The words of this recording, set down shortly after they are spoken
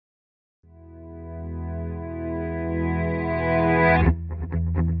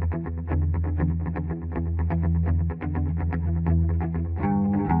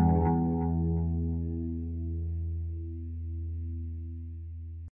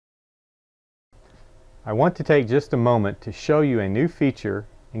I want to take just a moment to show you a new feature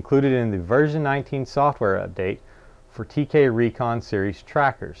included in the version 19 software update for TK Recon series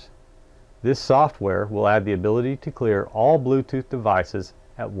trackers. This software will add the ability to clear all Bluetooth devices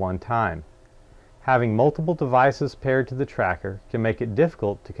at one time. Having multiple devices paired to the tracker can make it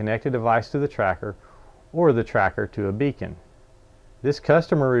difficult to connect a device to the tracker or the tracker to a beacon. This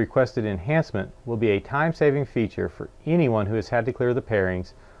customer requested enhancement will be a time-saving feature for anyone who has had to clear the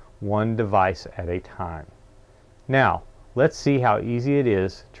pairings one device at a time. Now, let's see how easy it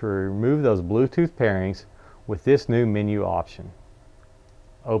is to remove those Bluetooth pairings with this new menu option.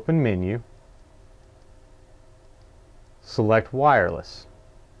 Open Menu, select Wireless,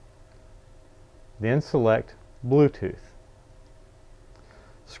 then select Bluetooth.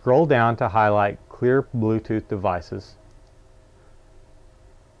 Scroll down to highlight Clear Bluetooth Devices.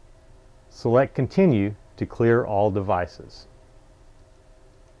 Select Continue to clear all devices.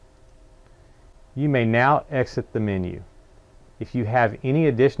 You may now exit the menu. If you have any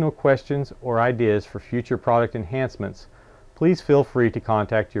additional questions or ideas for future product enhancements, please feel free to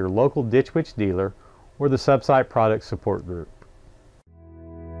contact your local Ditch Witch dealer or the Subsite product support group.